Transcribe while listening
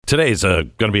Today's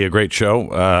going to be a great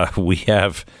show. We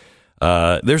have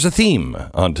there's a theme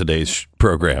on today's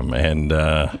program, and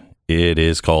it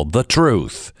is called The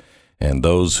Truth. And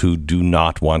those who do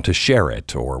not want to share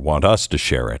it or want us to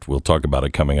share it, we'll talk about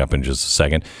it coming up in just a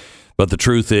second. But the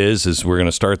truth is we're going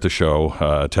to start the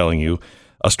show telling you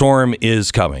a storm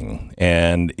is coming.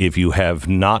 And if you have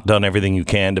not done everything you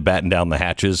can to batten down the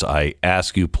hatches, I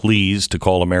ask you please to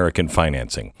call American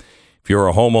Financing. If you're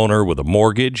a homeowner with a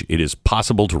mortgage, it is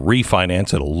possible to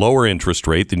refinance at a lower interest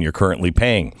rate than you're currently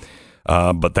paying.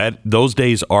 But those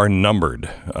days are numbered.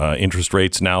 Interest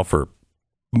rates now for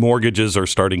mortgages are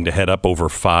starting to head up over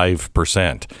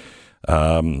 5%.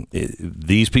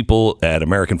 These people at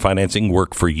American Financing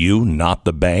work for you, not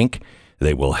the bank.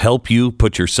 They will help you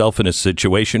put yourself in a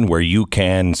situation where you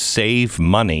can save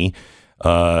money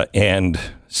and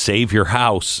save your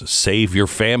house, save your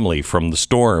family from the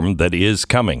storm that is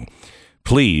coming.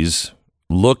 Please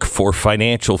look for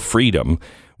financial freedom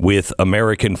with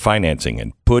American Financing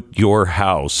and put your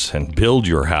house and build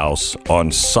your house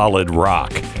on solid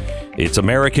rock. It's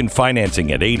American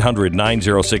Financing at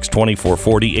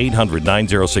 800-906-2440,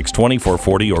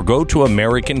 800-906-2440, or go to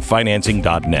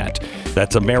AmericanFinancing.net.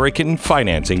 That's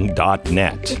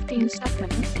AmericanFinancing.net. 15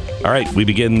 seconds. All right, we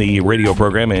begin the radio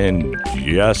program in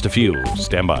just a few.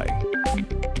 Stand by.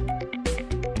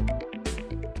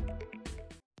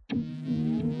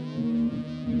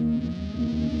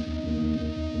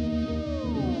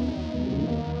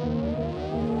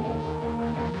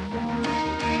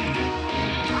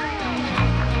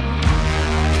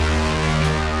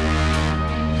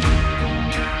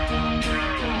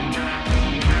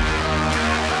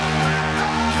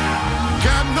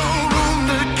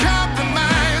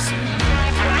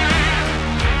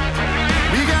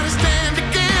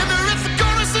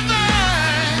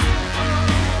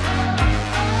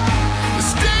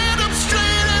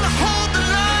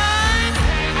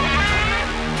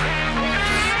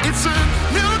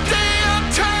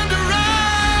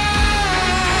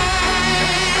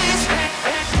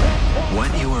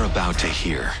 To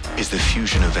hear is the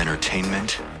fusion of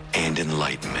entertainment and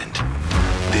enlightenment.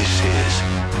 This is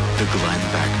the Glenn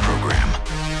Beck Program.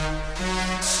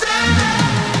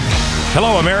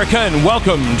 Hello, America, and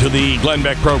welcome to the Glenn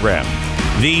Beck Program.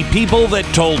 The people that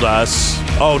told us,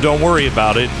 oh, don't worry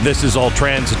about it, this is all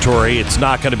transitory, it's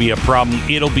not going to be a problem,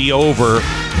 it'll be over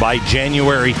by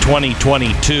January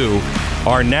 2022,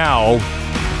 are now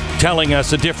telling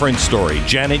us a different story.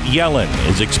 Janet Yellen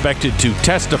is expected to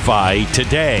testify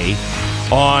today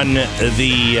on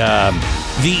the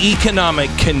economic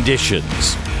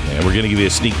conditions. And we're going to give you a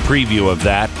sneak preview of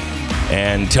that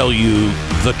and tell you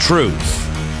the truth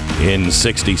in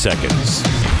 60 seconds.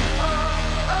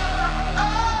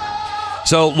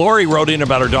 So Lori wrote in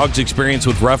about her dog's experience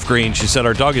with Rough Green. She said,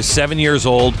 our dog is 7 years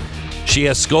old. She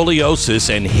has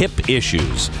scoliosis and hip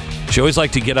issues. She always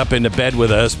liked to get up into bed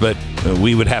with us, but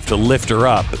we would have to lift her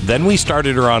up. Then we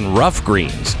started her on Rough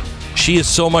Greens. She is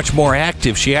so much more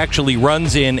active. She actually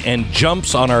runs in and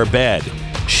jumps on our bed.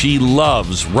 She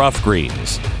loves Rough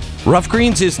Greens. Rough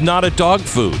Greens is not a dog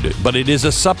food, but it is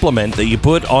a supplement that you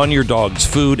put on your dog's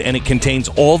food, and it contains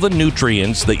all the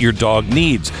nutrients that your dog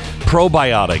needs.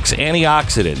 Probiotics,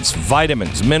 antioxidants,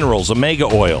 vitamins, minerals, omega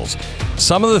oils.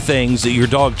 Some of the things that your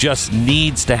dog just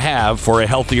needs to have for a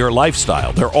healthier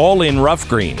lifestyle. They're all in Rough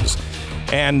Greens.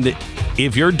 And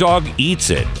if your dog eats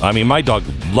it, I mean, my dog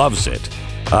loves it.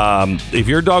 If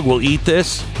your dog will eat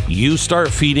this, you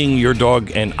start feeding your dog,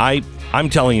 and I'm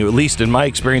telling you, at least in my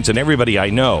experience and everybody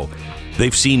I know,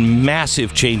 they've seen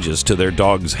massive changes to their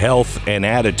dog's health and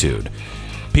attitude.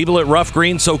 People at Rough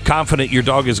Greens, so confident your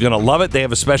dog is going to love it, they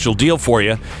have a special deal for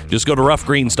you. Just go to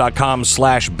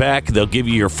roughgreens.com/Beck. They'll give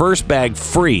you your first bag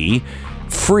free.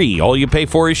 All you pay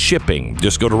for is shipping.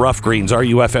 Just go to Rough Greens,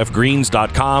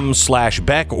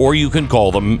 ruffgreens.com/Beck, or you can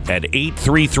call them at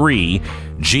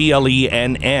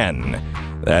 833-GLENN.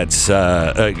 That's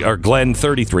or Glenn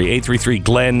 33, 833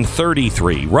 Glenn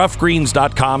 33.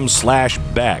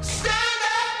 Roughgreens.com/Beck.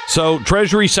 So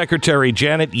Treasury Secretary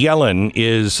Janet Yellen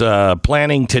is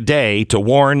planning today to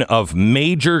warn of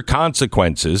major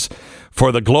consequences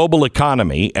for the global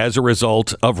economy as a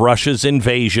result of Russia's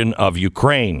invasion of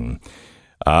Ukraine.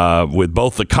 With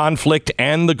both the conflict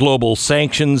and the global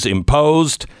sanctions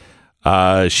imposed,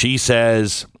 she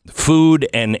says food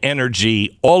and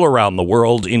energy all around the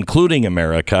world, including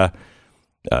America,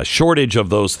 a shortage of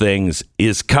those things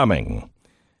is coming.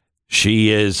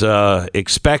 She is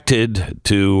expected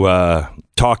to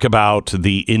talk about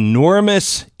the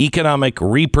enormous economic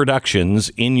repercussions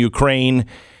in Ukraine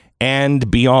and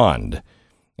beyond.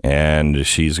 And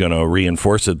she's going to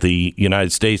reinforce that the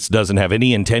United States doesn't have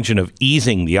any intention of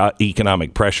easing the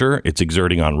economic pressure it's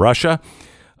exerting on Russia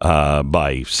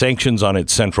by sanctions on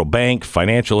its central bank,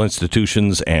 financial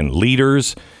institutions, and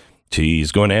leaders.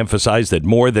 She's going to emphasize that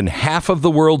more than half of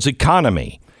the world's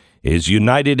economy is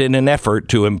united in an effort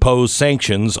to impose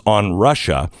sanctions on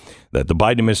Russia, that the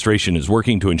Biden administration is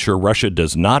working to ensure Russia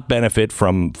does not benefit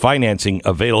from financing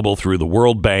available through the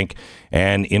World Bank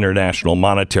and International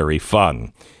Monetary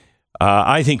Fund.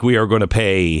 I think we are going to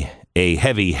pay a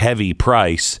heavy, heavy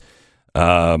price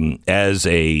as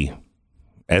a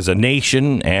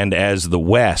nation and as the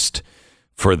West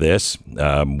for this.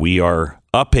 We are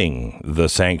upping the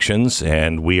sanctions,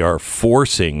 and we are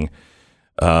forcing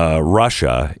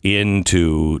Russia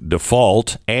into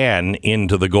default and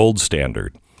into the gold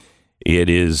standard. It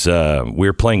is,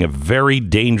 we're playing a very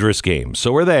dangerous game.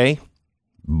 So are they,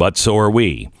 but so are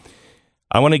we.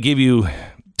 I want to give you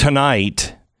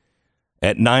tonight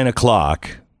at 9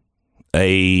 o'clock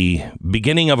a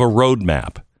beginning of a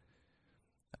roadmap.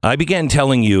 I began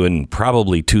telling you in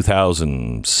probably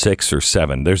 2006 or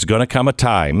 7, there's going to come a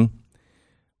time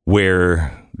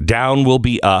where down will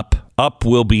be up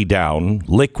will be down,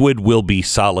 liquid will be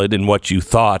solid, and what you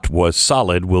thought was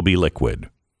solid will be liquid.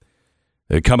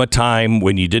 There come a time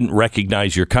when you didn't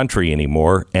recognize your country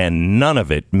anymore, and none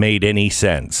of it made any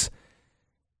sense.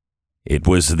 It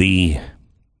was the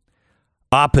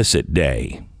opposite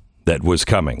day that was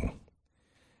coming.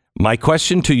 My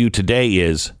question to you today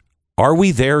is, are we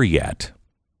there yet?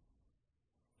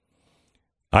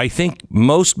 I think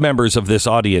most members of this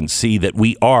audience see that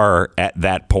we are at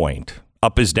that point.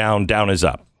 Up is down, down is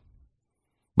up.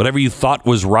 Whatever you thought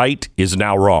was right is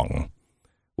now wrong.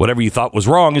 Whatever you thought was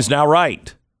wrong is now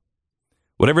right.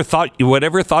 Whatever thought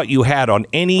you had on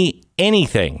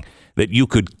anything that you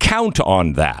could count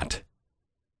on that,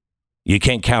 you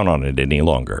can't count on it any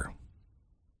longer.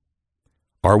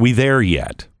 Are we there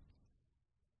yet?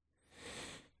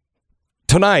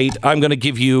 Tonight, I'm going to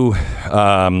give you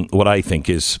what I think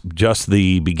is just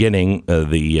the beginning,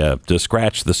 to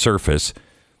scratch the surface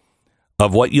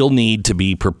of what you'll need to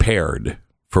be prepared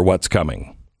for what's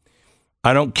coming.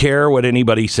 I don't care what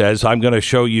anybody says. I'm going to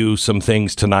show you some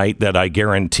things tonight that I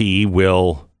guarantee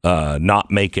will not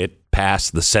make it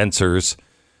past the censors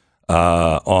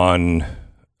on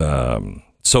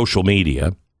social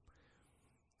media.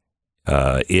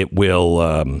 It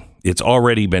will. It's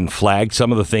already been flagged.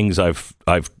 Some of the things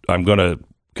I'm going to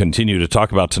continue to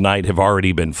talk about tonight have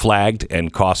already been flagged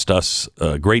and cost us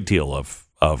a great deal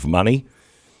of money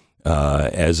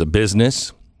as a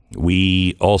business.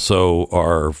 We also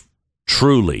are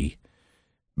truly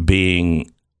we've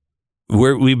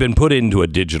been put into a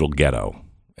digital ghetto.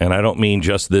 And I don't mean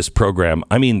just this program.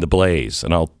 I mean the Blaze.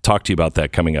 And I'll talk to you about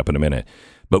that coming up in a minute.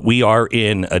 But we are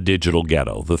in a digital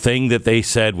ghetto. The thing that they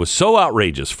said was so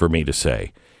outrageous for me to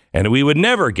say, and we would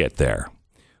never get there.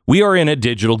 We are in a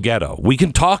digital ghetto. We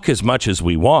can talk as much as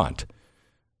we want.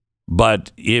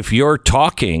 But if you're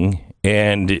talking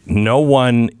and no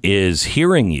one is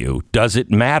hearing you, does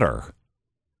it matter?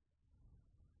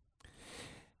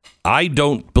 I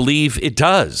don't believe it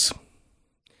does.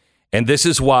 And this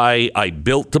is why I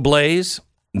built the Blaze.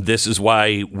 This is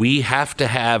why we have to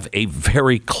have a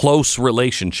very close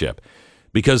relationship,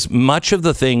 because much of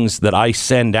the things that I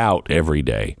send out every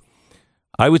day,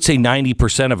 I would say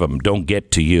 90% of them don't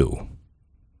get to you.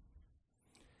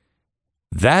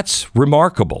 That's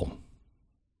remarkable.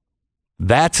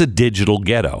 That's a digital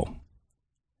ghetto.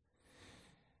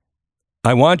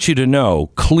 I want you to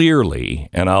know clearly,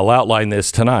 and I'll outline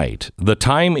this tonight, the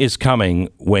time is coming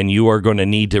when you are going to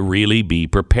need to really be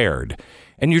prepared.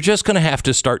 And you're just going to have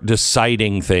to start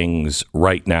deciding things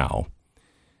right now.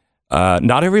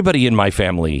 Not everybody in my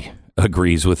family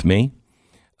agrees with me.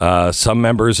 Some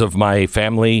members of my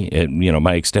family,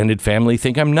 my extended family,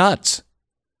 think I'm nuts.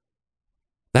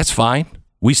 That's fine.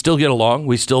 We still get along.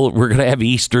 We're going to have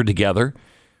Easter together.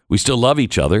 We still love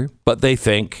each other. But they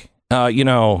think,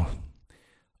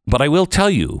 but I will tell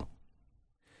you,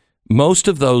 most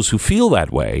of those who feel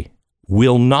that way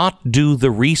will not do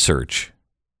the research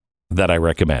that I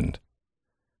recommend.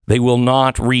 They will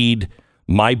not read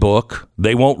my book.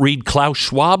 They won't read Klaus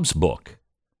Schwab's book.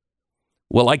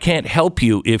 Well, I can't help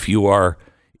you if you're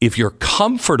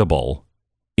comfortable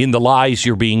in the lies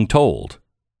you're being told.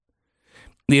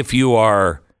 If you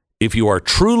are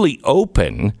truly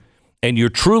open and you're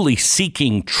truly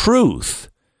seeking truth,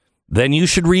 then you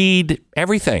should read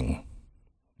everything.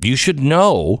 You should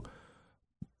know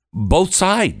both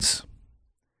sides.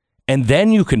 And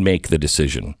then you can make the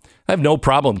decision. I have no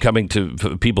problem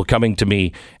people coming to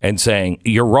me and saying,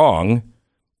 you're wrong,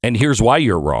 and here's why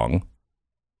you're wrong.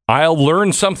 I'll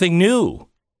learn something new.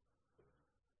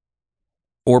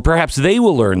 Or perhaps they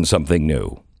will learn something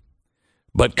new.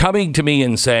 But coming to me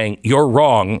and saying, you're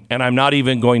wrong, and I'm not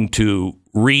even going to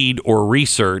read or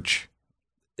research,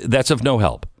 that's of no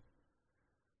help.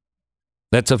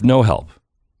 That's of no help.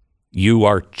 You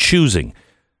are choosing.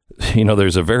 You know,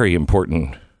 there's a very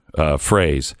important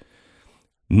phrase.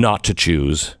 Not to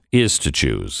choose is to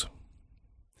choose.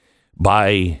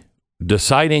 By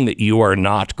deciding that you are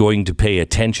not going to pay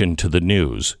attention to the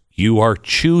news, you are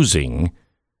choosing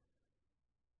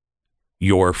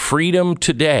your freedom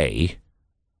today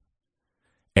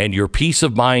and your peace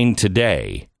of mind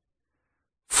today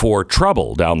for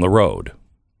trouble down the road.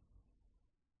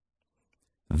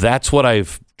 That's what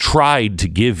I've tried to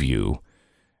give you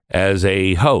as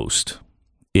a host,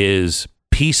 is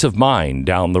peace of mind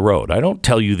down the road. I don't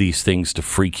tell you these things to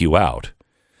freak you out.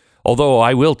 Although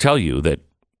I will tell you that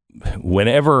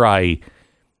whenever I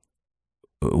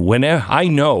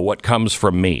know what comes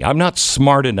from me, I'm not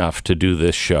smart enough to do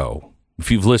this show.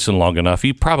 If you've listened long enough,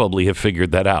 you probably have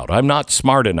figured that out. I'm not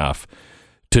smart enough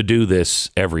to do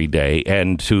this every day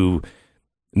and to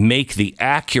make the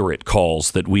accurate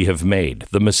calls that we have made.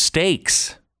 The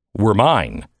mistakes were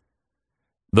mine.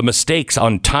 The mistakes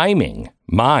on timing,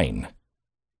 mine.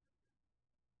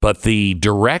 But the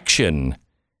direction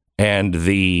and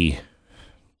there's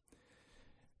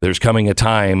coming a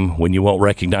time when you won't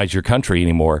recognize your country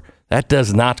anymore, that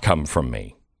does not come from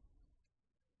me.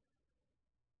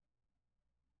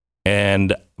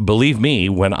 And believe me,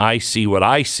 when I see what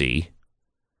I see,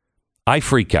 I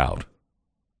freak out.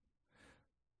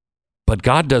 But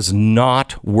God does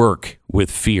not work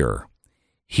with fear.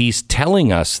 He's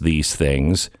telling us these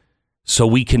things so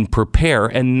we can prepare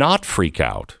and not freak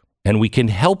out, and we can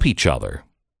help each other.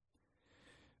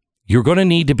 You're going to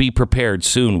need to be prepared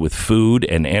soon with food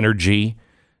and energy,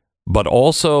 but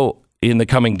also in the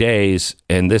coming days,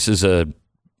 and this is a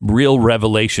real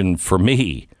revelation for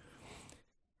me,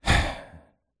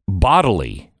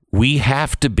 bodily, we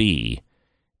have to be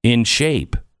in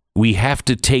shape. We have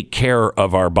to take care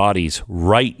of our bodies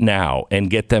right now and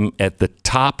get them at the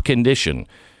top condition,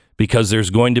 because there's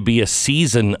going to be a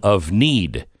season of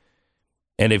need.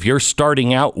 And if you're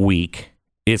starting out weak,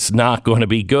 it's not going to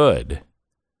be good.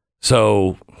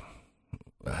 So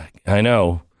I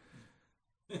know.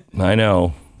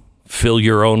 Fill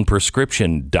your own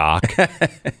prescription, doc.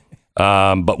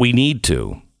 But we need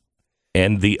to.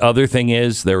 And the other thing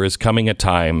is, there is coming a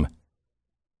time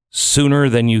sooner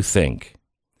than you think.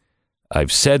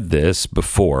 I've said this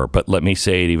before, but let me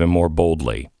say it even more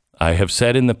boldly. I have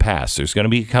said in the past, there's going to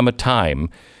become a time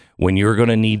when you're going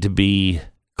to need to be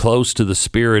close to the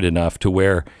Spirit enough to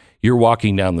where you're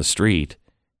walking down the street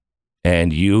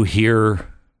and you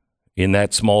hear in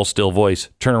that small, still voice,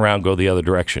 turn around, go the other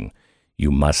direction. You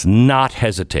must not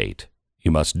hesitate.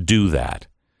 You must do that.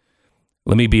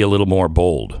 Let me be a little more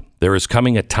bold. There is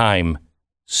coming a time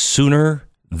sooner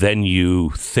than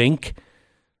you think,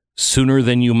 sooner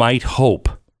than you might hope.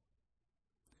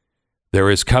 There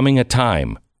is coming a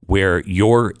time where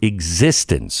your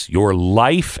existence, your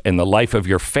life, and the life of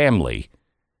your family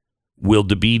will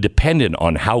be dependent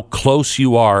on how close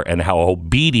you are and how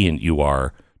obedient you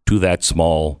are to that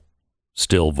small,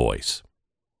 still voice.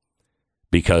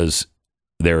 Because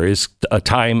there is a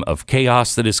time of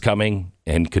chaos that is coming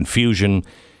and confusion,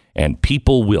 and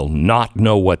people will not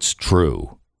know what's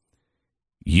true.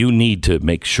 You need to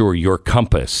make sure your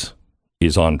compass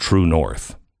is on true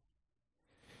north.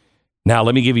 Now,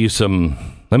 let me give you some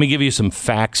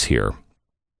facts here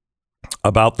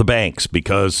about the banks,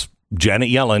 because Janet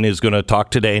Yellen is going to talk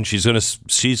today, and she's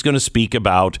going to speak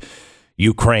about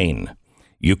Ukraine.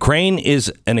 Ukraine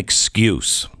is an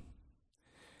excuse.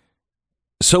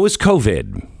 So is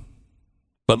COVID.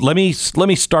 But let me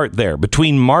start there.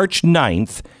 Between March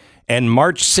 9th and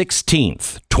March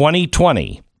 16th,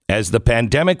 2020, as the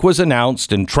pandemic was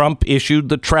announced and Trump issued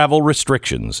the travel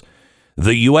restrictions,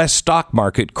 the U.S. stock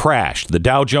market crashed. The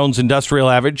Dow Jones Industrial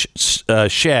Average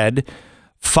shed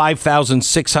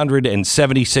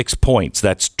 5,676 points.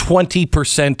 That's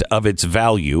 20% of its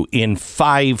value in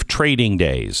 5 trading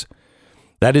days.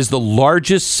 That is the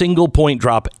largest single point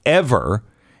drop ever,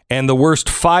 and the worst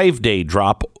 5-day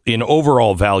drop in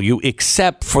overall value,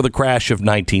 except for the crash of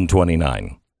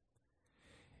 1929.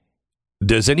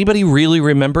 Does anybody really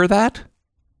remember that?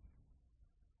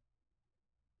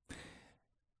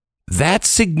 That's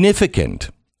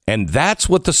significant, and that's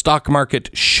what the stock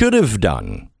market should have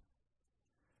done.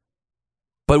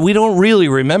 But we don't really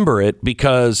remember it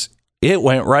because it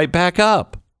went right back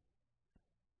up.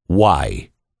 Why?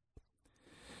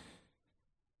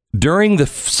 During the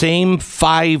same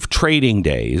 5 trading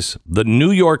days, the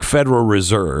New York Federal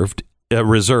Reserve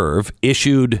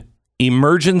issued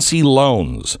emergency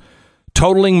loans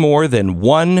totaling more than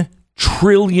 $1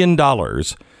 trillion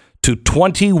to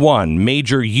 21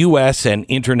 major U.S. and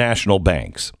international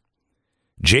banks.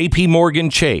 J.P. Morgan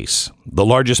Chase, the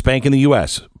largest bank in the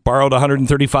U.S., borrowed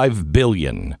 $135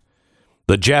 billion.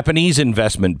 The Japanese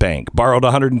Investment Bank borrowed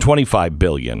 $125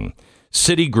 billion.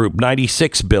 Citigroup,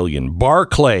 $96 billion.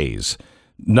 Barclays,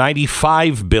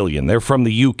 $95 billion. They're from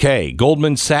the UK.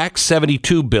 Goldman Sachs,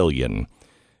 $72 billion.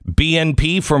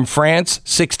 BNP from France,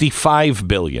 $65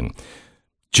 billion.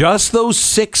 Just those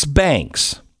 6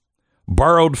 banks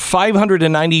borrowed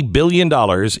 $590 billion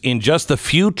in just a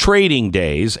few trading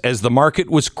days as the market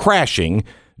was crashing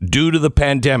due to the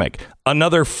pandemic.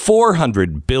 Another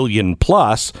 $400 billion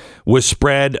plus was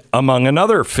spread among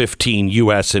another 15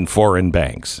 U.S. and foreign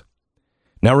banks.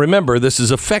 Now, remember, this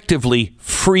is effectively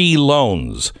free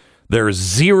loans. There's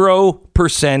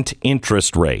 0%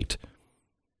 interest rate.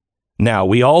 Now,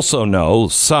 we also know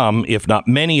some, if not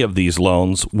many of these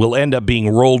loans will end up being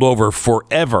rolled over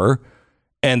forever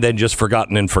and then just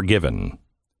forgotten and forgiven.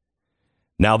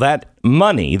 Now, that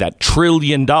money, that $1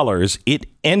 trillion, it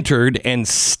entered and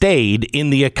stayed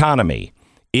in the economy.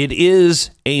 It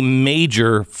is a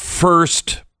major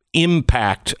first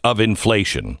impact of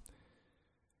inflation.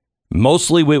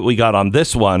 Mostly what we got on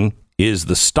this one is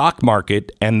the stock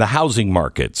market and the housing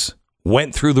markets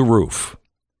went through the roof.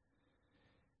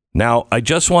 Now, I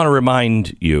just want to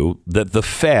remind you that the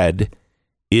Fed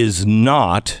is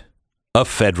not a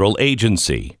federal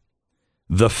agency.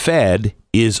 The Fed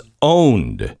is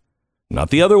owned, not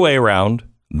the other way around.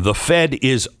 The Fed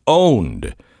is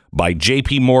owned by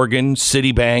J.P. Morgan,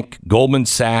 Citibank, Goldman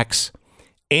Sachs.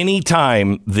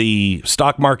 Anytime the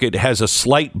stock market has a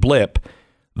slight blip,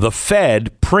 the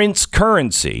Fed prints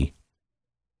currency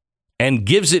and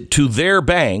gives it to their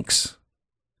banks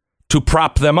to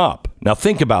prop them up. Now,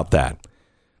 think about that.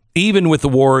 Even with the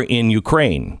war in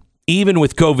Ukraine, even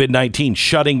with COVID-19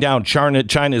 shutting down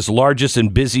China's largest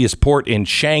and busiest port in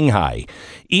Shanghai,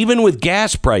 even with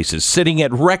gas prices sitting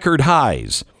at record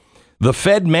highs, the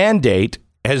Fed mandate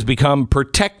has become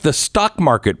protect the stock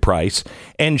market price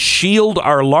and shield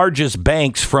our largest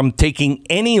banks from taking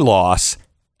any loss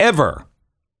ever.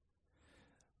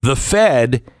 The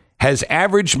Fed has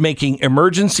averaged making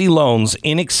emergency loans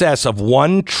in excess of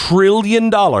 $1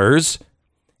 trillion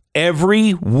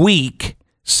every week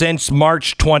since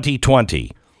March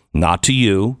 2020. Not to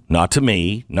you, not to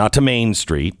me, not to Main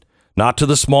Street, not to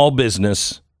the small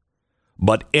business,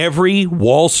 but every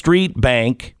Wall Street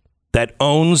bank that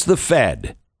owns the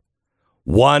Fed.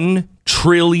 $1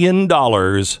 trillion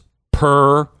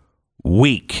per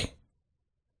week.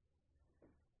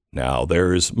 Now,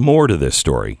 there's more to this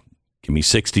story. Give me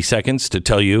 60 seconds to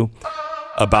tell you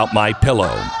about My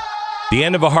Pillow. The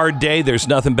end of a hard day, there's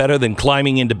nothing better than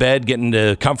climbing into bed, getting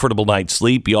a comfortable night's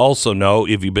sleep. You also know,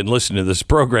 if you've been listening to this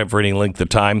program for any length of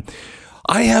time,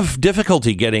 I have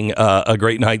difficulty getting a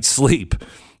great night's sleep.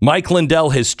 Mike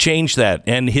Lindell has changed that,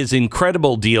 and his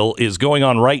incredible deal is going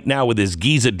on right now with his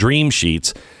Giza Dream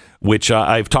Sheets, which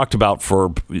I've talked about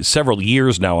for several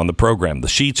years now on the program. The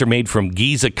sheets are made from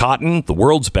Giza cotton, the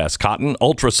world's best cotton,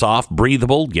 ultra soft,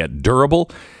 breathable, yet durable.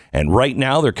 And right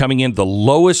now, they're coming in the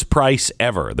lowest price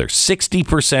ever. They're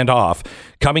 60% off,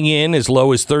 coming in as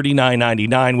low as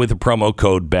 $39.99 with the promo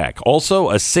code Beck.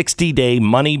 Also, a 60-day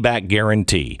money-back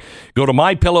guarantee. Go to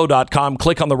MyPillow.com,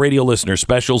 click on the radio listener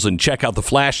specials, and check out the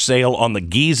flash sale on the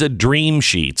Giza Dream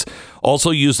Sheets.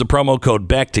 Also, use the promo code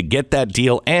Beck to get that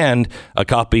deal and a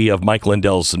copy of Mike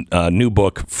Lindell's new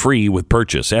book free with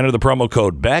purchase. Enter the promo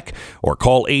code Beck or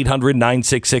call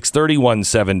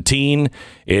 800-966-3117.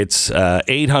 It's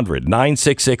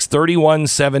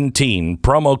 800-966-3117.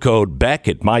 Promo code Beck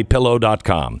at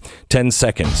MyPillow.com. 10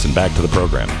 seconds and back to the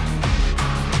program.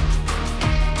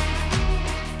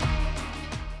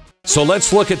 So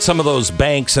let's look at some of those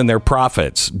banks and their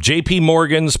profits. JP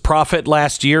Morgan's profit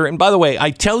last year. And by the way,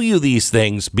 I tell you these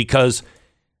things because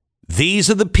these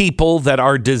are the people that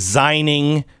are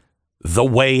designing the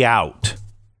way out.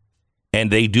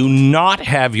 And they do not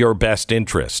have your best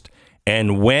interest.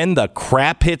 And when the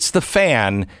crap hits the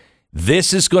fan,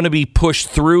 this is going to be pushed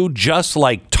through just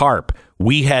like TARP.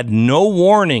 We had no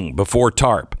warning before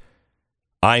TARP.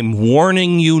 I'm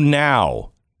warning you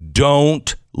now.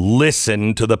 Don't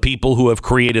listen to the people who have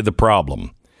created the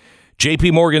problem.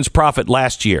 JP Morgan's profit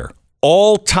last year,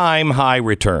 all-time high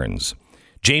returns.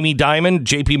 Jamie Dimon,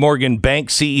 JP Morgan Bank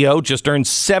CEO, just earned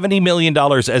 $70 million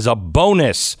as a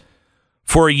bonus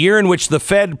for a year in which the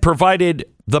Fed provided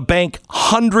the bank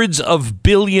hundreds of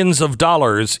billions of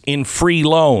dollars in free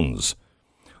loans.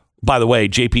 By the way,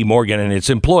 J.P. Morgan and its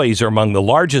employees are among the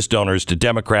largest donors to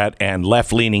Democrat and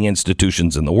left-leaning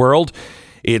institutions in the world.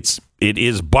 It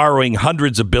is borrowing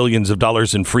hundreds of billions of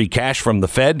dollars in free cash from the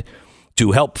Fed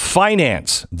to help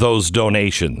finance those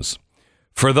donations.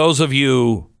 For those of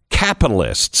you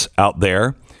capitalists out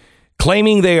there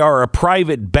claiming they are a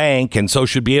private bank and so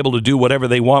should be able to do whatever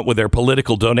they want with their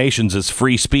political donations as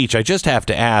free speech, I just have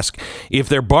to ask, if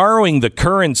they're borrowing the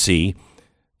currency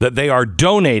that they are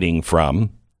donating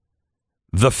from,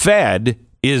 the Fed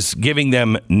is giving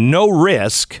them no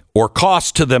risk or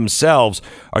cost to themselves.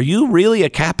 Are you really a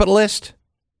capitalist?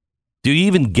 Do you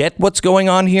even get what's going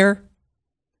on here?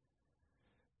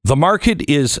 The market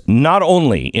is not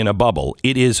only in a bubble,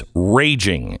 it is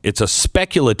raging. It's a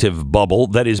speculative bubble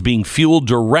that is being fueled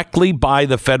directly by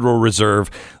the Federal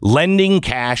Reserve, lending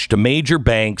cash to major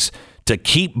banks to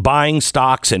keep buying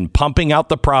stocks and pumping out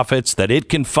the profits that it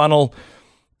can funnel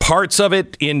parts of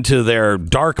it into their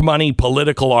dark money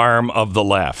political arm of the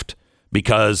left,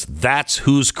 because that's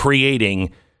who's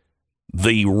creating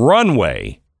the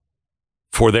runway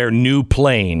for their new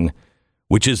plane,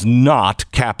 which is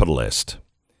not capitalist.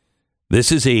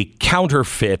 This is a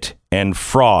counterfeit and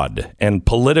fraud and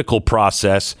political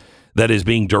process that is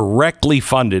being directly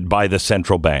funded by the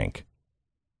central bank.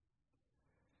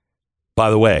 By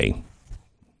the way,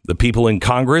 the people in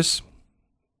Congress,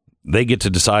 they get to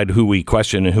decide who we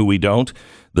question and who we don't.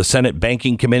 The Senate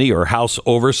Banking Committee or House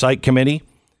Oversight Committee,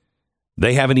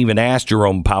 they haven't even asked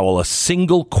Jerome Powell a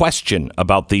single question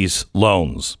about these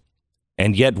loans.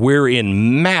 And yet we're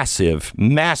in massive,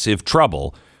 massive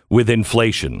trouble with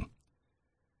inflation.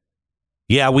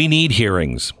 Yeah, we need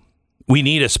hearings. We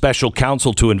need a special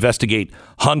counsel to investigate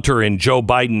Hunter and Joe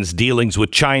Biden's dealings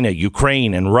with China,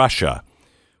 Ukraine, and Russia.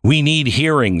 We need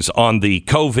hearings on the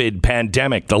COVID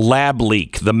pandemic, the lab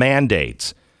leak, the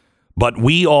mandates. But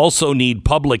we also need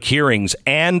public hearings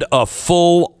and a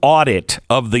full audit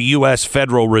of the U.S.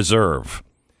 Federal Reserve.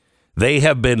 They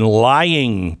have been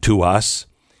lying to us,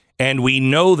 and we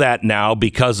know that now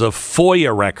because of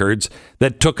FOIA records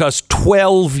that took us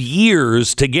 12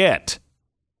 years to get.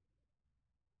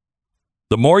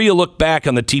 The more you look back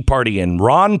on the Tea Party and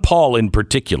Ron Paul in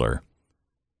particular,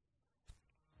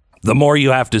 the more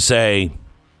you have to say,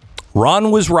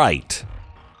 Ron was right.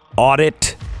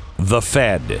 Audit the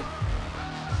Fed.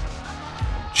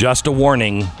 Just a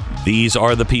warning, these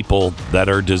are the people that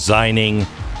are designing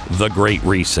the Great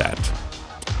Reset.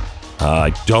 I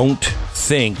don't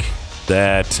think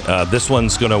that this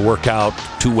one's going to work out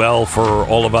too well for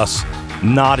all of us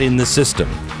not in the system,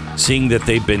 seeing that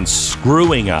they've been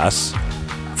screwing us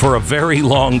for a very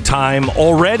long time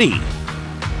already.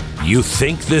 You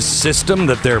think this system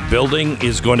that they're building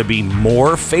is going to be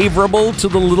more favorable to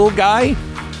the little guy?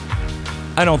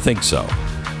 I don't think so.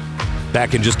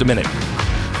 Back in just a minute.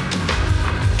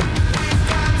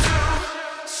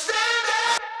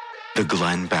 The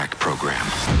Glenn Beck Program.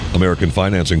 American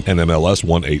Financing, NMLS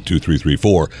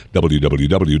 182334,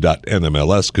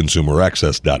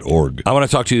 www.nmlsconsumeraccess.org. I want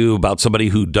to talk to you about somebody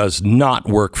who does not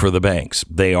work for the banks.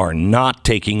 They are not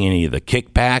taking any of the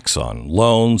kickbacks on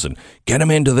loans and get them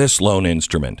into this loan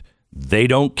instrument. They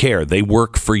don't care. They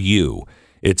work for you.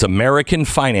 It's American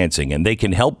Financing, and they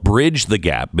can help bridge the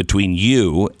gap between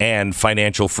you and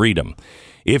financial freedom.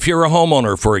 If you're a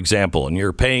homeowner, for example, and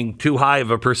you're paying too high of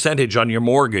a percentage on your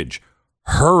mortgage,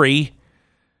 hurry.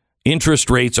 Interest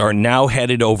rates are now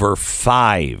headed over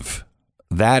 5.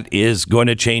 That is going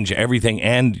to change everything.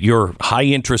 And your high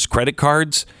interest credit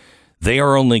cards, they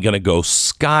are only going to go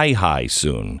sky high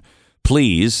soon.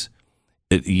 Please,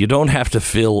 you don't have to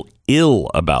feel ill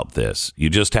about this.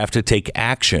 You just have to take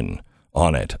action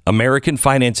on it. American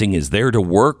Financing is there to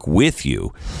work with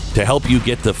you to help you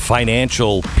get the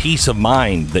financial peace of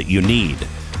mind that you need.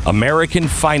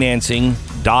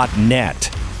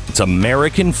 AmericanFinancing.net. It's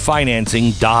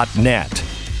AmericanFinancing.net.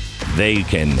 They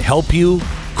can help you.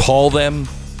 Call them.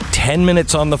 10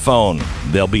 minutes on the phone.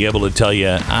 They'll be able to tell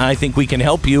you, I think we can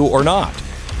help you or not.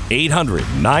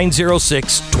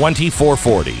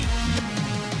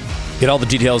 800-906-2440. Get all the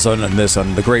details on this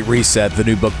on The Great Reset, the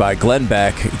new book by Glenn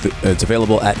Beck. It's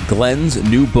available at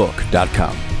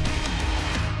glensnewbook.com.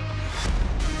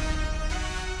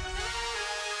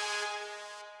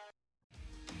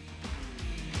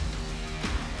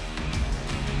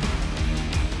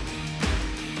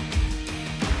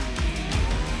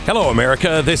 Hello,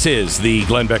 America. This is the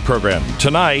Glenn Beck Program.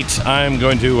 Tonight, I'm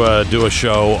going to do a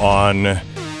show on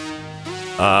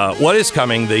what is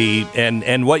coming,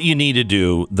 and what you need to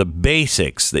do, the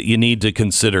basics that you need to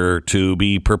consider to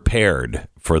be prepared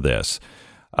for this.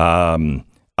 I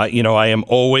am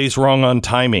always wrong on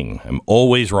timing.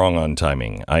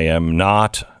 I am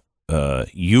not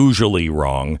usually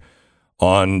wrong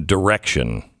on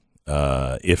direction.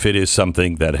 If it is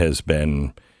something that has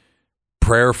been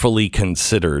prayerfully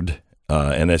considered,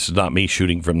 and this is not me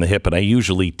shooting from the hip, and I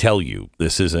usually tell you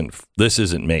this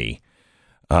isn't me.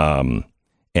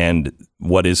 And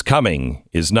what is coming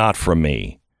is not from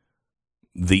me.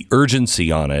 The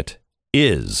urgency on it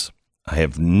is. I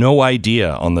have no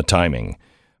idea on the timing,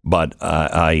 but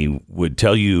I would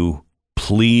tell you,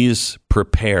 please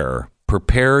prepare.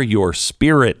 Prepare your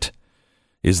spirit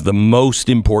is the most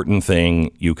important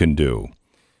thing you can do.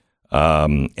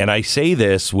 And I say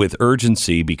this with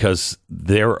urgency because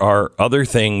there are other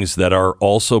things that are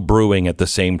also brewing at the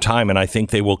same time, and I think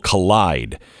they will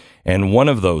collide. And one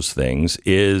of those things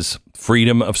is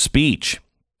freedom of speech,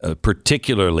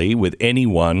 particularly with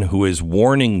anyone who is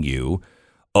warning you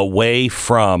away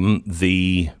from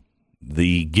the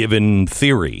given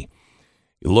theory.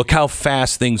 Look how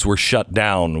fast things were shut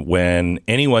down when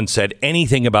anyone said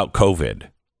anything about COVID.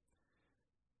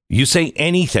 You say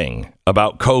anything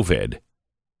about COVID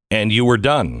and you were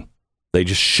done. They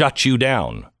just shut you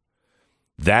down.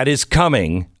 That is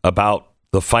coming about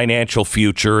the financial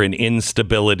future and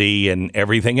instability and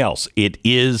everything else. It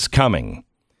is coming.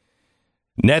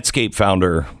 Netscape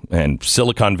founder and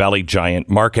Silicon Valley giant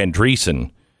Mark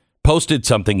Andreessen posted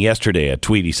something yesterday, a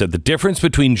tweet. He said the difference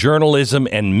between journalism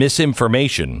and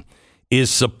misinformation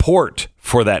is support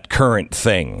for that current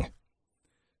thing.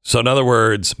 So in other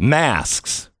words,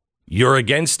 masks. You're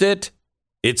against it,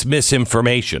 it's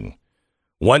misinformation.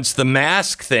 Once the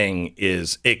mask thing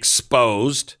is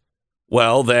exposed,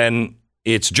 well, then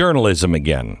it's journalism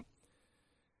again.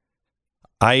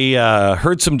 I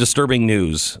heard some disturbing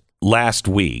news last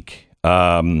week,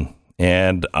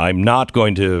 and I'm not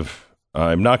going to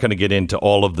get into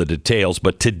all of the details,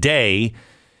 but today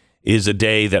is a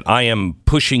day that I am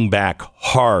pushing back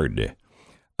hard.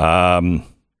 I've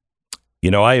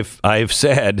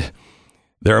said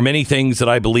there are many things that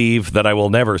I believe that I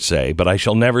will never say, but I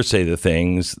shall never say the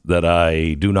things that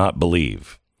I do not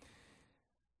believe.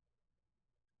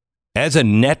 As a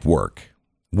network,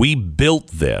 we built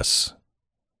this.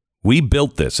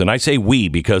 And I say we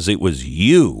because it was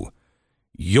you.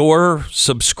 Your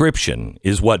subscription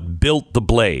is what built the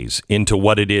Blaze into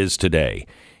what it is today.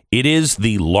 It is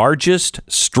the largest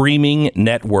streaming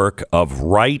network of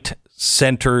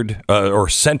right-centered or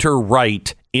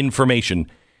center-right information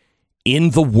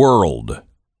in the world.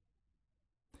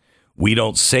 We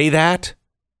don't say that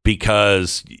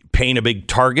because paint a big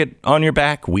target on your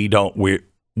back. We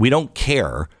don't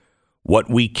care. What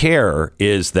we care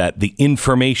is that the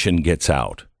information gets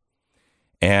out.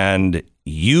 And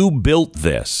you built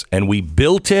this, and we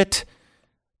built it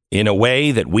in a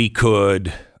way that we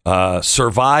could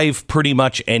survive pretty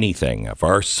much anything. If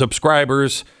our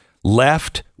subscribers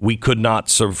left, we could not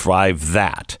survive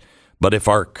that. But if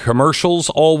our commercials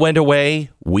all went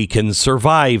away, we can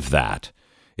survive that.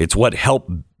 It's what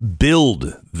helped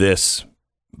build this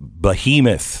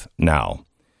behemoth now.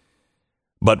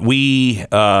 But we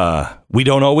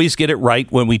don't always get it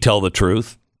right when we tell the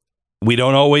truth. We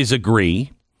don't always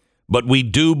agree, but we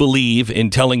do believe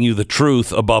in telling you the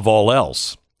truth above all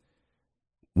else.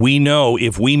 We know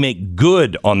if we make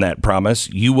good on that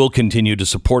promise, you will continue to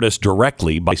support us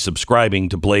directly by subscribing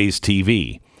to Blaze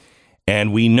TV.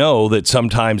 And we know that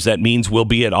sometimes that means we'll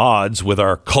be at odds with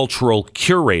our cultural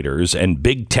curators and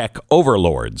big tech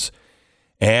overlords.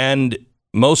 And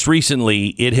most recently,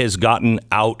 it has gotten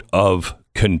out of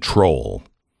control.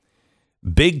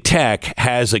 Big tech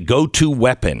has a go-to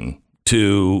weapon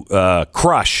to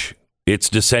crush its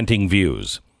dissenting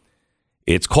views.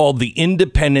 It's called the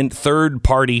independent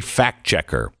third-party fact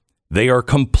checker. They are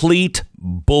complete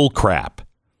bullcrap.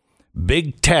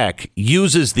 Big tech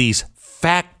uses these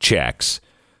fact checks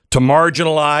to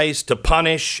marginalize, to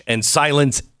punish, and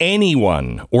silence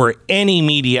anyone or any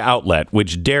media outlet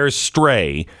which dares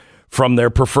stray from their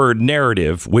preferred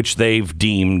narrative, which they've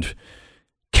deemed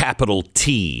capital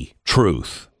T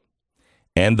truth.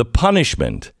 And the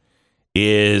punishment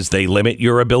is they limit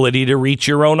your ability to reach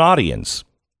your own audience.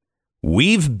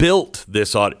 We've built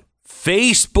this audience.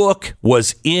 Facebook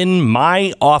was in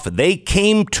my office. They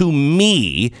came to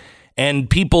me and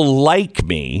people like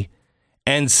me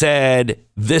and said,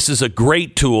 this is a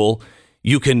great tool.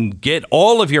 You can get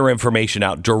all of your information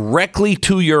out directly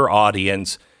to your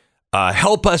audience.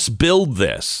 Help us build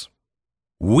this.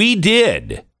 We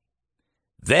did.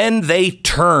 Then they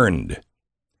turned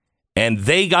and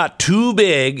they got too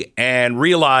big and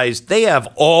realized they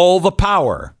have all the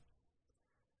power.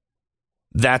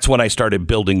 That's when I started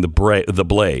building the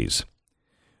Blaze.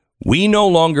 We no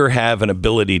longer have an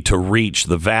ability to reach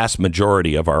the vast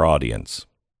majority of our audience.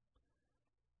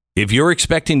 If you're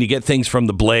expecting to get things from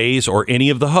the Blaze or any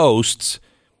of the hosts,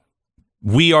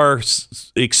 we are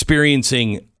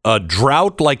experiencing a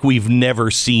drought like we've never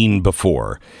seen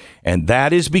before. And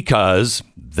that is because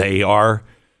they are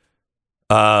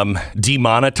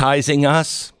demonetizing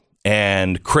us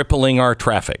and crippling our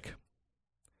traffic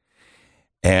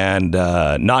and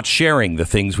not sharing the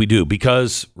things we do.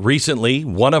 Because recently,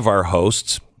 one of our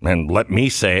hosts, and let me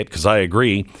say it because I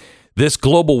agree, this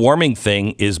global warming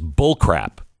thing is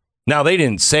bullcrap. Now, they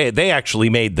didn't say it. They actually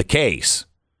made the case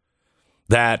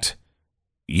that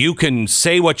you can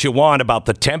say what you want about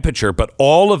the temperature, but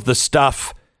all of the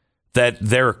stuff that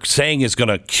they're saying is going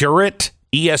to cure it,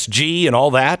 ESG and all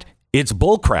that, it's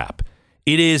bullcrap.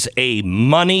 It is a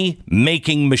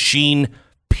money-making machine,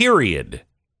 period.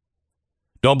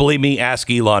 Don't believe me? Ask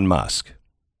Elon Musk.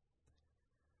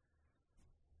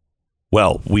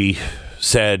 Well, we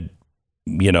said,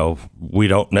 we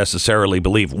don't necessarily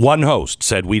believe. One host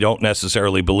said we don't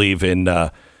necessarily believe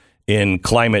in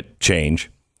climate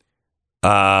change.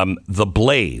 The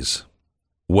Blaze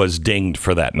was dinged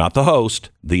for that. Not the host,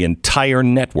 the entire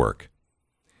network.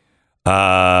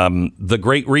 The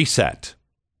Great Reset.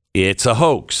 It's a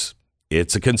hoax.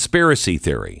 It's a conspiracy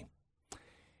theory.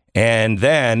 And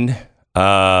then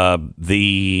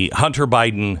the Hunter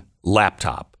Biden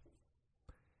laptop.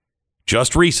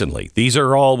 Just recently. These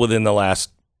are all within the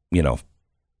last,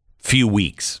 few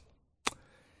weeks.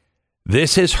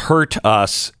 This has hurt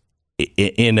us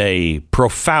in a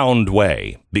profound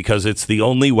way because it's the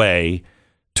only way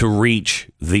to reach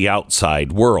the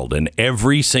outside world. And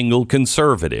every single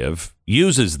conservative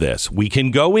uses this. We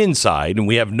can go inside and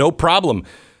we have no problem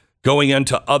going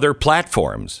onto other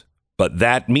platforms. But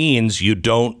that means you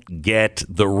don't get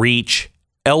the reach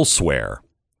elsewhere.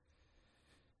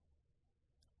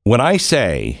 When I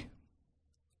say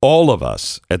all of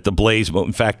us at the Blaze,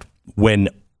 in fact, when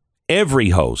every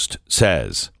host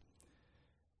says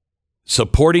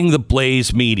supporting the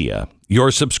Blaze media,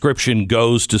 your subscription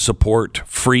goes to support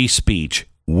free speech,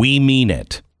 we mean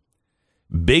it.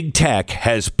 Big tech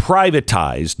has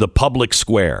privatized the public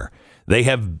square. They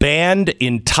have banned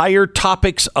entire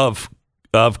topics of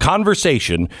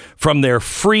conversation from their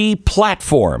free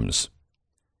platforms.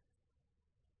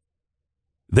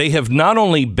 They have not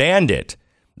only banned it,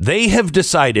 they have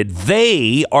decided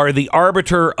they are the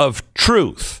arbiter of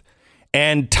truth.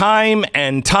 And time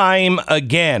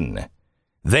again,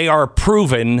 they are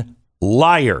proven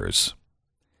liars.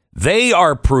 They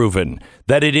are proven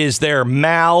that it is their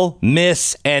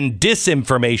mis, and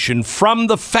disinformation from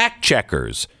the fact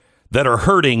checkers that are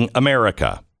hurting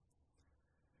America.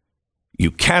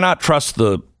 You cannot trust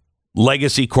the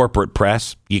legacy corporate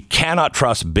press. You cannot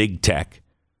trust big tech.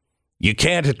 You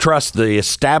can't trust the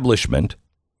establishment.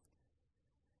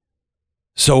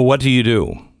 So what do you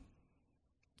do?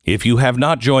 If you have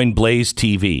not joined Blaze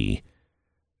TV,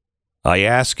 I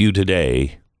ask you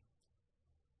today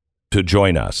to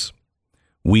join us.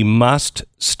 We must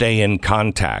stay in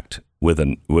contact with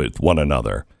one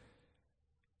another.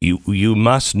 You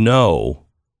must know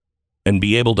and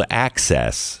be able to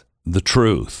access the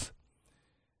truth.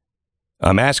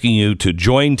 I'm asking you to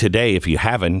join today if you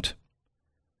haven't.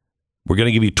 We're going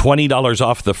to give you $20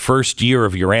 off the first year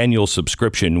of your annual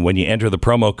subscription when you enter the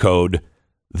promo code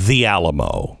The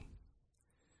Alamo.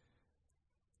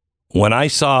 When I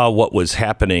saw what was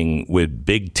happening with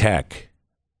big tech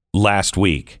last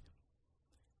week,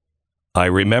 I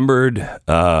remembered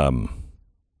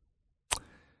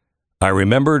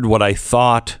what I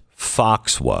thought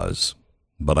Fox was,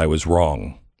 but I was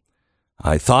wrong.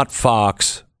 I thought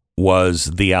Fox was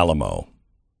the Alamo.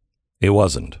 It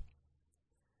wasn't.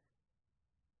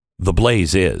 The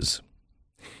Blaze is.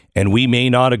 And we may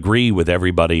not agree with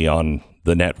everybody on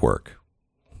the network.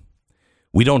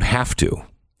 We don't have to.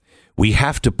 We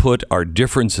have to put our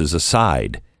differences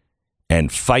aside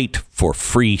and fight for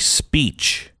free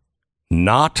speech,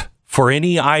 not for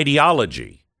any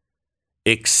ideology,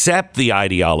 except the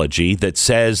ideology that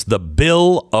says the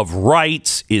Bill of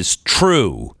Rights is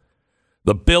true.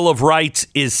 The Bill of Rights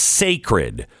is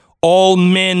sacred. All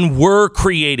men were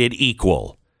created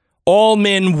equal. All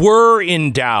men were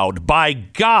endowed by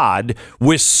God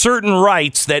with certain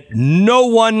rights that no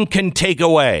one can take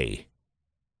away.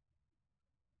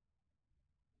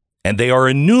 And they are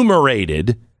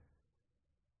enumerated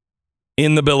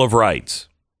in the Bill of Rights.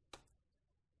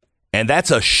 And that's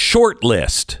a short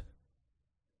list.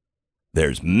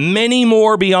 There's many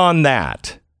more beyond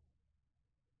that.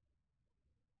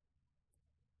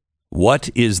 What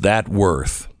is that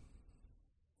worth?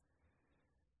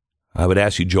 I would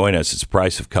ask you join us. It's the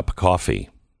price of a cup of coffee.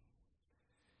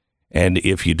 And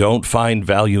if you don't find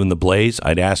value in the Blaze,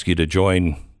 I'd ask you to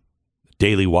join the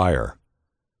Daily Wire,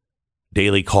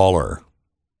 Daily Caller,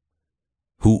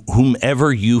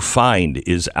 whomever you find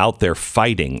is out there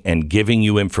fighting and giving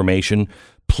you information,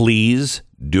 please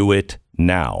do it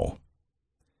now.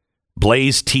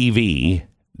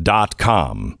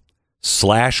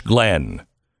 blazetv.com/Glenn,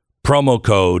 promo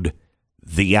code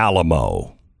The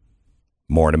Alamo.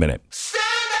 More in a minute.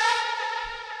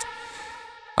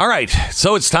 All right,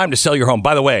 so it's time to sell your home.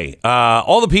 By the way,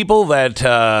 all the people that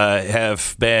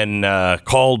have been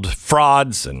called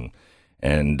frauds and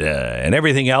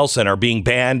everything else and are being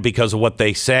banned because of what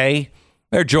they say,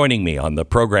 they're joining me on the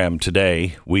program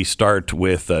today. We start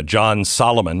with John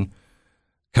Solomon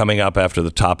coming up after the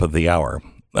top of the hour.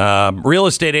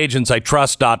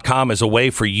 RealestateAgentsITrust.com is a way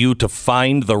for you to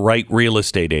find the right real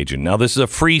estate agent. Now, this is a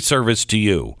free service to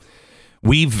you.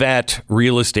 We vet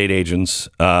real estate agents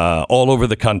all over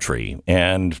the country,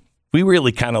 and we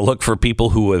really kind of look for people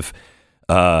who have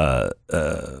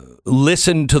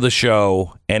listened to the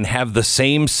show and have the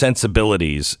same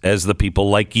sensibilities as the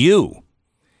people like you.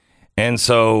 And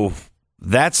so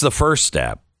that's the first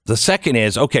step. The second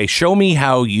is, okay, show me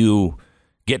how you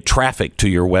get traffic to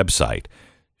your website.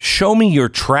 Show me your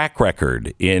track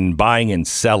record in buying and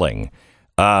selling.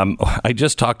 I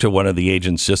just talked to one of the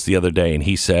agents just the other day, and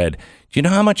he said, do you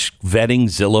know how much vetting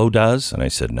Zillow does? And I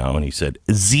said, no. And he said,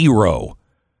 0.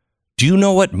 Do you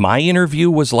know what my interview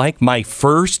was like? My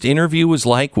first interview was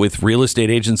like with Real Estate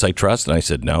Agents I Trust? And I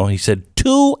said, no. He said,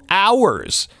 2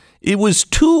 hours. It was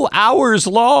 2 hours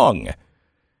long.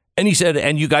 And he said,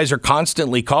 and you guys are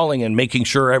constantly calling and making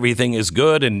sure everything is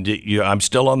good and I'm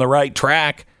still on the right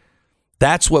track.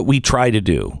 That's what we try to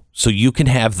do, so you can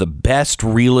have the best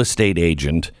real estate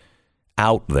agent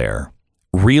out there.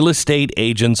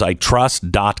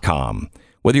 RealestateAgentsITrust.com.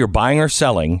 Whether you're buying or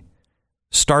selling,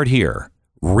 start here.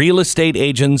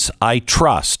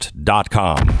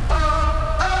 RealestateAgentsITrust.com.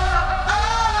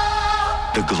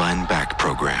 The Glenn Beck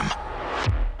Program.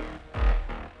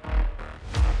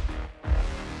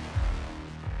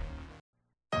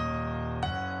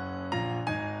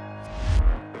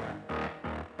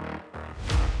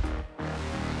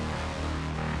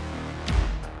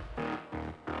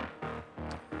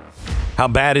 How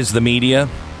bad is the media?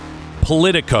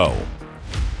 Politico.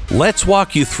 Let's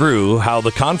walk you through how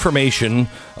the confirmation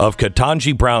of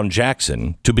Ketanji Brown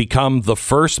Jackson to become the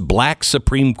first black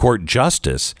Supreme Court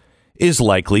justice is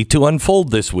likely to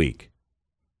unfold this week.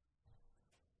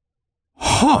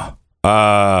 With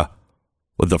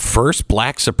the first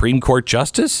black Supreme Court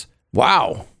justice?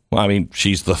 Wow. Well, I mean,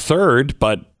 she's the third,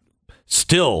 but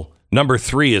still, number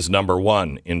 3 is number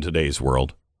 1 in today's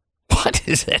world. What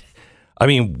is it? I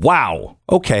mean, wow.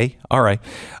 Okay. All right.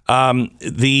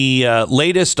 The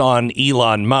latest on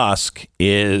Elon Musk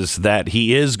is that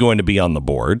he is going to be on the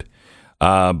board,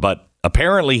 but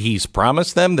apparently he's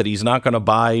promised them that he's not going to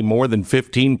buy more than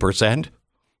 15%.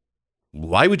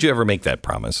 Why would you ever make that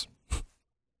promise?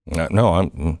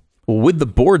 No. Well, with the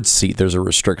board seat, there's a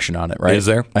restriction on it, right? Is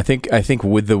there? I think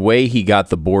with the way he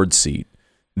got the board seat,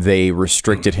 they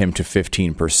restricted him to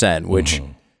 15%, which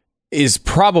is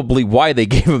probably why they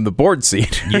gave him the board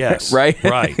seat. Yes. Right?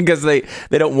 Right. Because they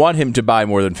don't want him to buy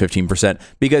more than 15%,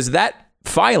 because that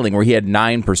filing where he had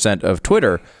 9% of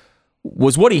Twitter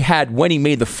was what he had when he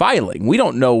made the filing. We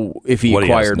don't know if he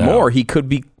acquired more. He could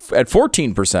be at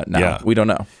 14% now. Yeah. We don't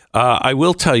know. I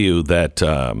will tell you that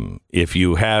if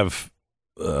you have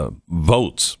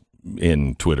votes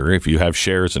in Twitter, if you have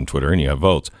shares in Twitter and you have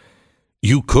votes,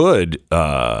 you could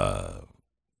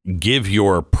give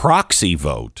your proxy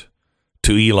vote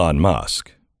to Elon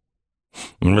Musk.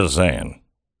 I'm just saying.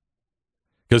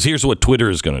 Because here's what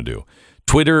Twitter is going to do.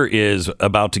 Twitter is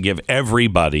about to give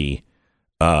everybody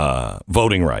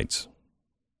voting rights.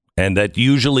 And that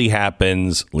usually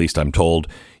happens, at least I'm told,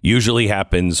 usually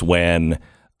happens when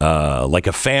like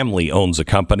a family owns a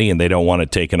company and they don't want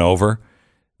it taken over.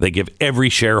 They give every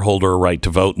shareholder a right to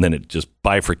vote, and then it just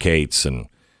bifurcates and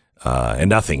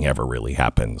nothing ever really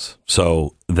happens.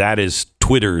 So that is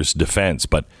Twitter's defense.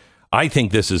 But I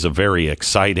think this is a very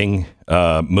exciting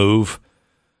move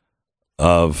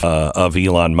of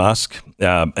Elon Musk.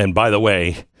 And by the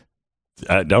way,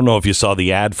 I don't know if you saw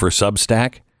the ad for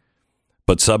Substack,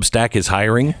 but Substack is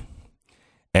hiring.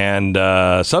 And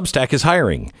Substack is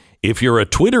hiring. If you're a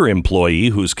Twitter employee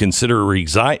who's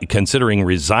considering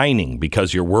resigning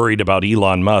because you're worried about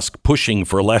Elon Musk pushing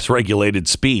for less regulated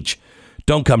speech,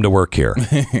 don't come to work here.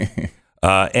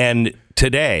 And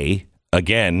today,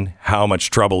 again, how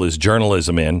much trouble is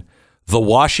journalism in? The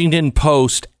Washington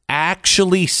Post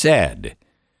actually said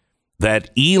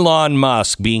that Elon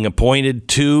Musk being appointed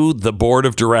to the board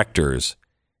of directors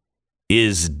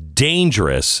is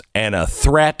dangerous and a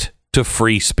threat to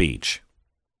free speech.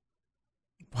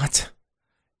 What?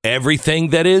 Everything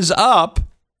that is up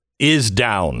is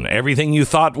down. Everything you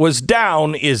thought was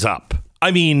down is up.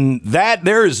 I mean,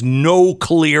 there is no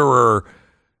clearer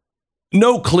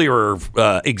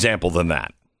example than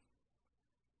that.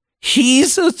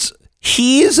 He's a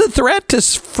threat to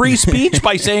free speech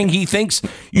by saying he thinks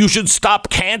you should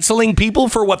stop canceling people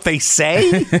for what they say.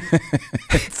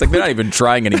 It's like they're not even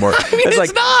trying anymore. I mean,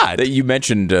 it's not. You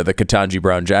mentioned the Ketanji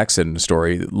Brown Jackson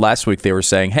story. Last week they were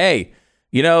saying, hey,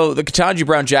 you know, the Ketanji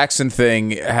Brown Jackson thing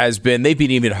they've been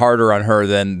even harder on her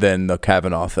than the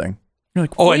Kavanaugh thing. You're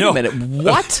like, wait a minute,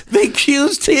 what? They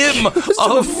accused him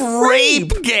of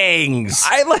rape gangs.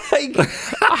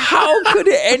 How could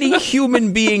any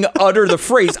human being utter the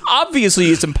phrase? Obviously,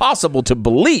 it's impossible to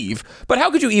believe, but how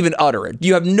could you even utter it?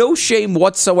 You have no shame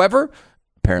whatsoever?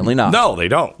 Apparently not. No, they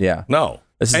don't. Yeah. No.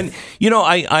 And, you know,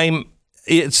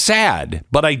 it's sad,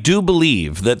 but I do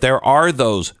believe that there are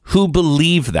those who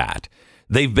believe that.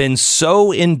 They've been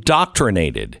so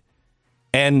indoctrinated.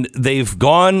 And they've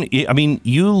gone, I mean,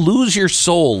 you lose your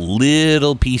soul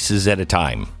little pieces at a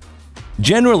time.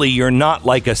 Generally, you're not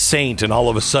like a saint and all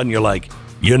of a sudden you're like,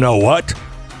 you know what?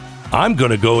 I'm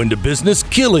going to go into business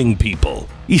killing people.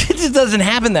 It doesn't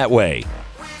happen that way.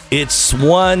 It's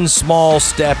one small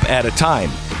step at a time.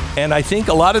 And I think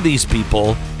a lot of these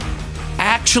people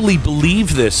actually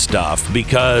believe this stuff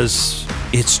because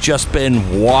it's just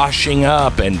been washing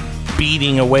up and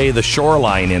beating away the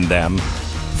shoreline in them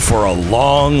for a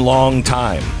long, long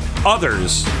time.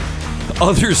 Others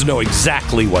know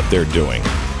exactly what they're doing,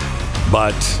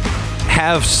 but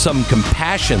have some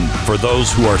compassion for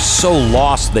those who are so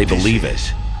lost they believe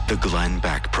it. The Glenn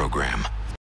Beck Program.